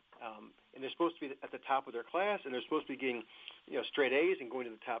 and they're supposed to be at the top of their class, and they're supposed to be getting straight A's and going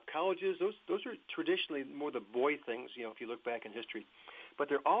to the top colleges. Those are traditionally more the boy things, if you look back in history. But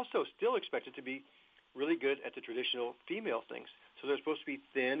they're also still expected to be really good at the traditional female things. So they're supposed to be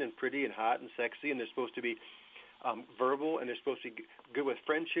thin and pretty and hot and sexy, and they're supposed to be verbal, and they're supposed to be good with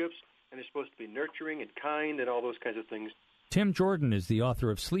friendships, and they're supposed to be nurturing and kind and all those kinds of things. Tim Jordan is the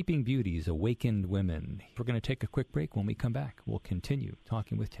author of Sleeping Beauties, Awakened Women. We're going to take a quick break. When we come back, we'll continue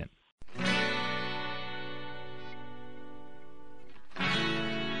talking with Tim.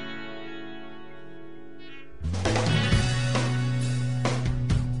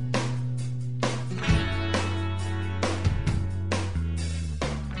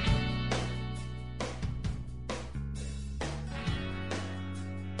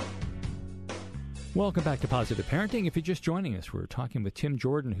 Welcome back to Positive Parenting. If you're just joining us, we're talking with Tim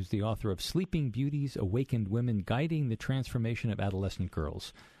Jordan, who's the author of Sleeping Beauties, Awakened Women, Guiding the Transformation of Adolescent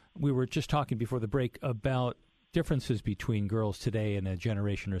Girls. We were just talking before the break about differences between girls today and a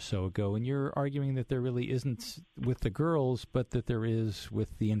generation or so ago, and you're arguing that there really isn't with the girls, but that there is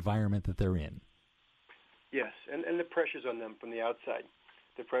with the environment that they're in. Yes, and the pressures on them from the outside.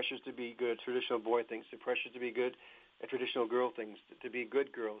 The pressures to be good at traditional boy things, the pressures to be good at traditional girl things, to be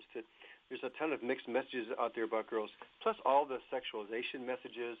good girls. There's a ton of mixed messages out there about girls, plus all the sexualization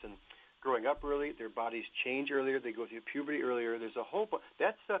messages and growing up early, their bodies change earlier, they go through puberty earlier. There's a whole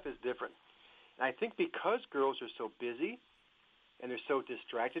that stuff is different. And I think because girls are so busy and they're so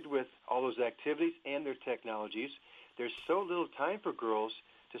distracted with all those activities and their technologies, there's so little time for girls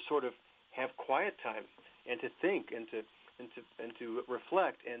to sort of have quiet time and to think and to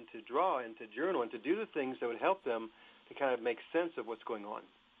reflect and to draw and to journal and to do the things that would help them to kind of make sense of what's going on.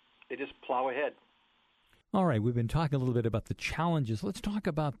 They just plow ahead. All right, we've been talking a little bit about the challenges. Let's talk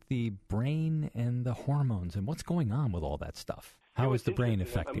about the brain and the hormones and what's going on with all that stuff. How is the brain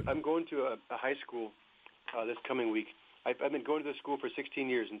affecting? I'm going to a high school this coming week. I've been going to the school for 16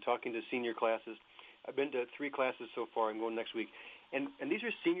 years and talking to senior classes. I've been to 3 classes so far. I'm going next week. And these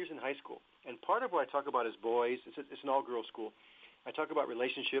are seniors in high school. And part of what I talk about is boys. It's an all-girls school. I talk about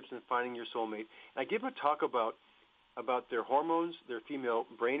relationships and finding your soulmate. And I give a talk about their hormones, their female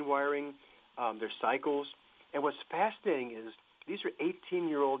brain wiring, their cycles. And what's fascinating is these are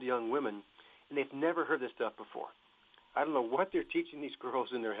 18-year-old young women, and they've never heard this stuff before. I don't know what they're teaching these girls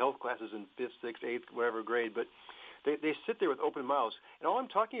in their health classes in 5th, 6th, 8th, whatever grade, but they sit there with open mouths. And all I'm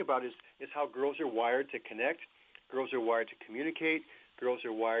talking about is how girls are wired to connect, girls are wired to communicate, girls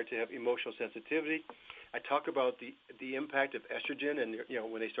are wired to have emotional sensitivity. I talk about the impact of estrogen and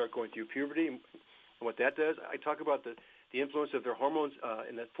when they start going through puberty and what that does. I talk about the influence of their hormones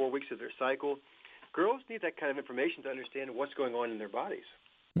in the 4 weeks of their cycle. Girls need that kind of information to understand what's going on in their bodies.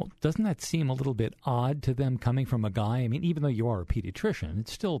 Well, doesn't that seem a little bit odd to them coming from a guy? I mean, even though you are a pediatrician,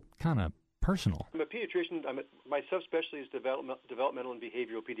 it's still kind of personal. I'm a pediatrician. My subspecialty is developmental and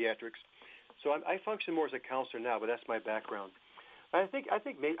behavioral pediatrics. So I function more as a counselor now, but that's my background. I'm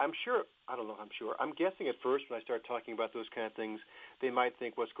guessing at first when I start talking about those kind of things, they might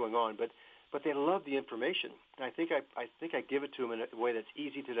think what's going on, but they love the information. And I think I give it to them in a way that's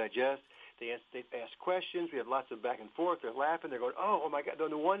easy to digest. They ask questions. We have lots of back and forth. They're laughing. They're going, oh my God,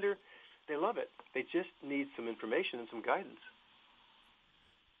 no wonder. They love it. They just need some information and some guidance.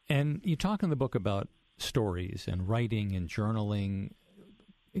 And you talk in the book about stories and writing and journaling.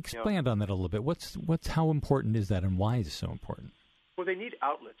 Expand on that a little bit. How important is that, and why is it so important? Well, they need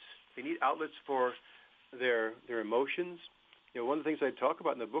outlets. They need outlets for their emotions. One of the things I talk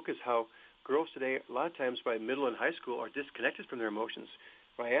about in the book is how girls today, a lot of times by middle and high school, are disconnected from their emotions.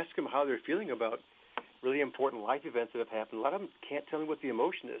 When I ask them how they're feeling about really important life events that have happened, a lot of them can't tell me what the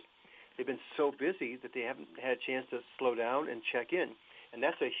emotion is. They've been so busy that they haven't had a chance to slow down and check in. And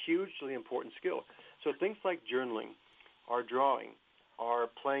that's a hugely important skill. So things like journaling or drawing or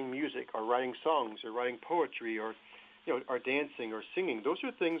playing music or writing songs or writing poetry or dancing or singing, those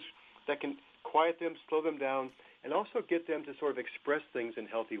are things that can quiet them, slow them down, and also get them to sort of express things in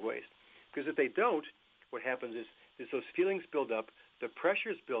healthy ways. Because if they don't, what happens is those feelings build up, the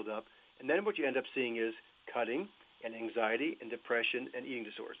pressures build up, and then what you end up seeing is cutting and anxiety and depression and eating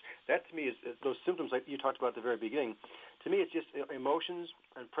disorders. That, to me, is those symptoms like you talked about at the very beginning. To me, it's just emotions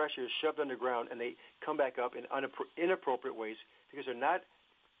and pressures shoved underground, and they come back up in inappropriate ways because they're not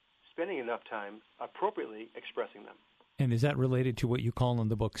spending enough time appropriately expressing them. And is that related to what you call in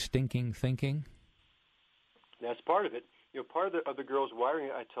the book stinking thinking? That's part of it. Part of the girls'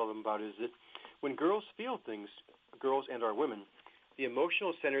 wiring I tell them about is that when girls feel things, girls and our women, the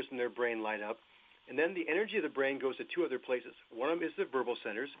emotional centers in their brain light up, and then the energy of the brain goes to 2 other places. One of them is the verbal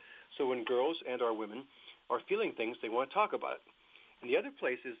centers. So when girls and our women are feeling things, they want to talk about it. And the other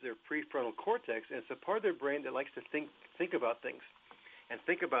place is their prefrontal cortex, and it's a part of their brain that likes to think about things and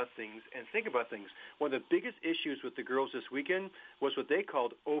think about things and think about things. One of the biggest issues with the girls this weekend was what they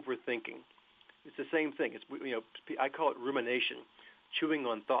called overthinking. It's the same thing. It's, I call it rumination, chewing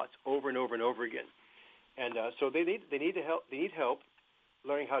on thoughts over and over and over again. And so they need help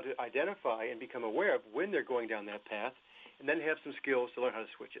learning how to identify and become aware of when they're going down that path, and then have some skills to learn how to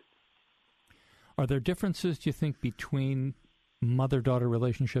switch it. Are there differences, do you think, between mother-daughter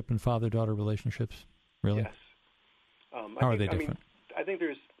relationship and father-daughter relationships? Really? Yes. How are they different? I think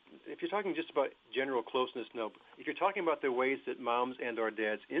there's, if you're talking just about general closeness, no. If you're talking about the ways that moms and our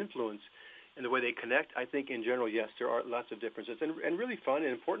dads influence and the way they connect, I think in general, yes, there are lots of differences and really fun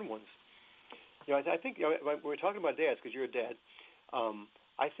and important ones. I think when we're talking about dads, because you're a dad,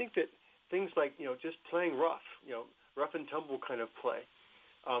 I think that things like, just playing rough, rough and tumble kind of play.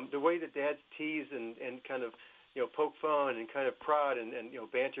 The way that dads tease and kind of, poke fun and kind of prod and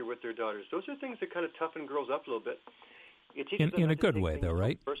banter with their daughters. Those are things that kind of toughen girls up a little bit. It teaches them in a good way, though,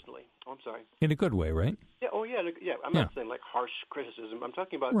 right? Personally. Oh, I'm sorry. In a good way, right? Yeah. Oh, yeah. Yeah. I'm not saying like harsh criticism. I'm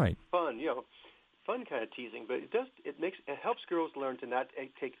talking about fun, fun kind of teasing. But it helps girls learn to not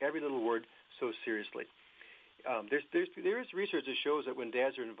take every little word so seriously. There is research that shows that when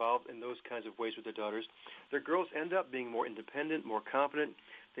dads are involved in those kinds of ways with their daughters, their girls end up being more independent, more confident.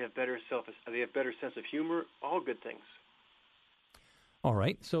 They have better sense of humor. All good things. All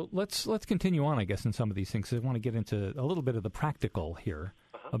right, so let's continue on, I guess, in some of these things. I want to get into a little bit of the practical here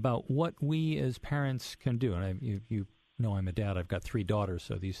about what we as parents can do. And you know I'm a dad. I've got 3 daughters,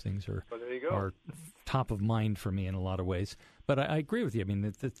 so these things are top of mind for me in a lot of ways. But I agree with you. I mean,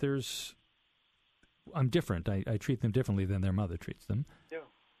 that I'm different. I treat them differently than their mother treats them. Yeah.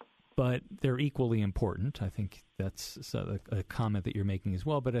 But they're equally important. I think that's a comment that you're making as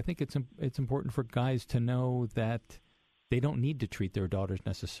well. But I think it's important for guys to know that they don't need to treat their daughters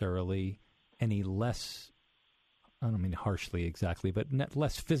necessarily any less, I don't mean harshly exactly, but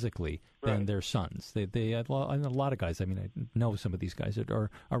less physically than their sons. They a lot of guys, I mean, I know some of these guys that are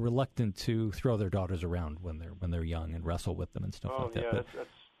reluctant to throw their daughters around when they're young and wrestle with them and stuff like that. But that's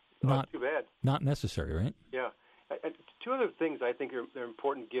not too bad. Not necessary, right? Yeah. And 2 other things I think are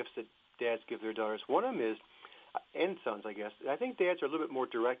important gifts that dads give their daughters. One of them is, and sons, I guess, I think dads are a little bit more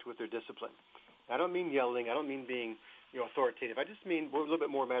direct with their discipline. I don't mean yelling. I don't mean being authoritative. I just mean we're a little bit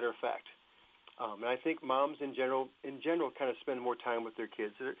more matter of fact. And I think moms in general kind of spend more time with their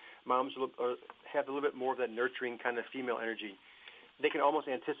kids. Moms have a little bit more of that nurturing kind of female energy. They can almost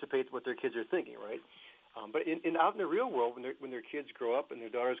anticipate what their kids are thinking, right? But out in the real world, when their kids grow up and their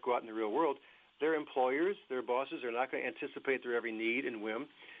daughters go out in the real world, their employers, their bosses are not going to anticipate their every need and whim.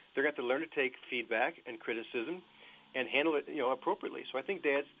 They're going to have to learn to take feedback and criticism and handle it, appropriately. So I think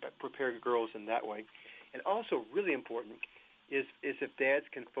dads prepare girls in that way. And also really important is if dads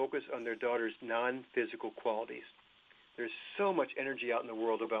can focus on their daughters' non-physical qualities. There's so much energy out in the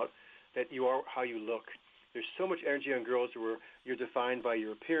world about that you are how you look. There's so much energy on girls where you're defined by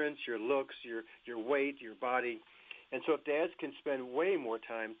your appearance, your looks, your weight, your body. And so if dads can spend way more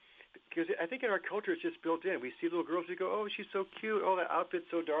time, because I think in our culture it's just built in. We see little girls, we go, oh, she's so cute, oh, that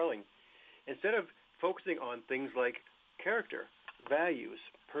outfit's so darling. Instead of focusing on things like character, values,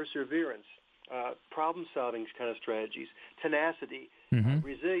 perseverance, problem-solving kind of strategies, tenacity,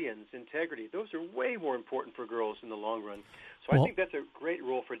 resilience, integrity. Those are way more important for girls in the long run. So I think that's a great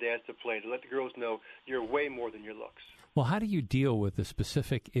role for dads to play, to let the girls know you're way more than your looks. Well, how do you deal with a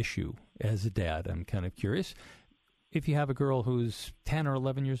specific issue as a dad? I'm kind of curious. If you have a girl who's 10 or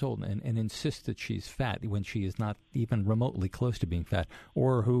 11 years old and insists that she's fat when she is not even remotely close to being fat,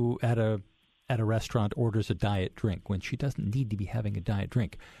 or who at a restaurant orders a diet drink when she doesn't need to be having a diet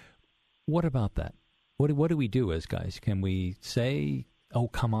drink, what about that? What do we do as guys? Can we say, "Oh,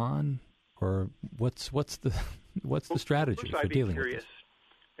 come on," or what's the strategy for dealing with this?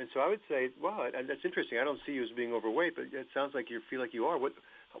 And so I would say, wow, that's interesting. I don't see you as being overweight, but it sounds like you feel like you are.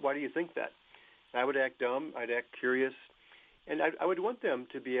 Why do you think that? I would act dumb. I'd act curious. And I would want them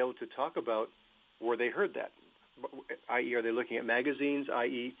to be able to talk about where they heard that, i.e., are they looking at magazines,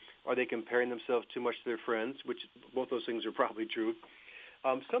 i.e., are they comparing themselves too much to their friends, which both those things are probably true.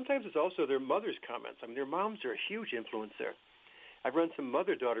 Sometimes it's also their mother's comments. I mean, their moms are a huge influence there. I've run some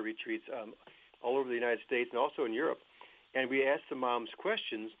mother-daughter retreats all over the United States and also in Europe, and we ask the moms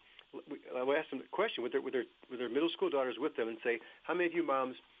questions. We ask them a question with their middle school daughters with them and say, how many of you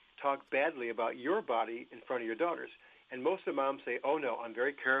moms talk badly about your body in front of your daughters? And most of the moms say, oh, no, I'm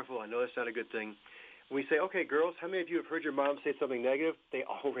very careful. I know that's not a good thing. When we say, okay, girls, how many of you have heard your mom say something negative? They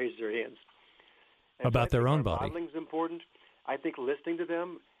all raise their hands. And about their own body. Modeling is important. I think listening to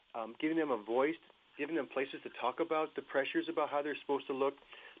them, giving them a voice, giving them places to talk about the pressures about how they're supposed to look,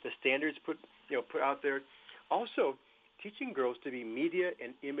 the standards put out there. Also, teaching girls to be media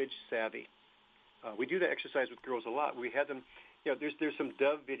and image savvy. We do that exercise with girls a lot. We have them, there's some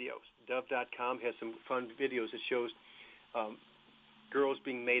Dove videos. Dove.com has some fun videos that shows girls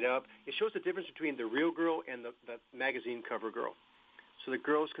being made up. It shows the difference between the real girl and the magazine cover girl. So the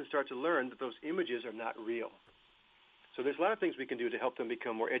girls can start to learn that those images are not real. So there's a lot of things we can do to help them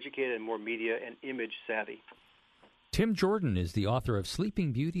become more educated and more media and image savvy. Tim Jordan is the author of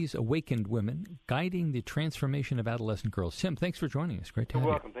Sleeping Beauty's Awakened Women, Guiding the Transformation of Adolescent Girls. Tim, thanks for joining us. Great to have you.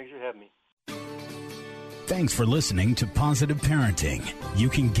 You're welcome. Thanks for having me. Thanks for listening to Positive Parenting. You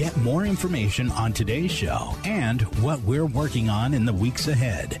can get more information on today's show and what we're working on in the weeks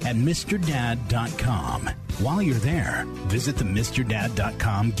ahead at MrDad.com. While you're there, visit the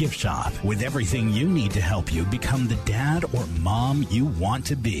MrDad.com gift shop with everything you need to help you become the dad or mom you want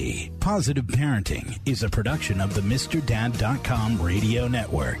to be. Positive Parenting is a production of the MrDad.com radio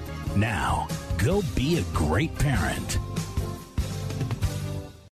network. Now, go be a great parent.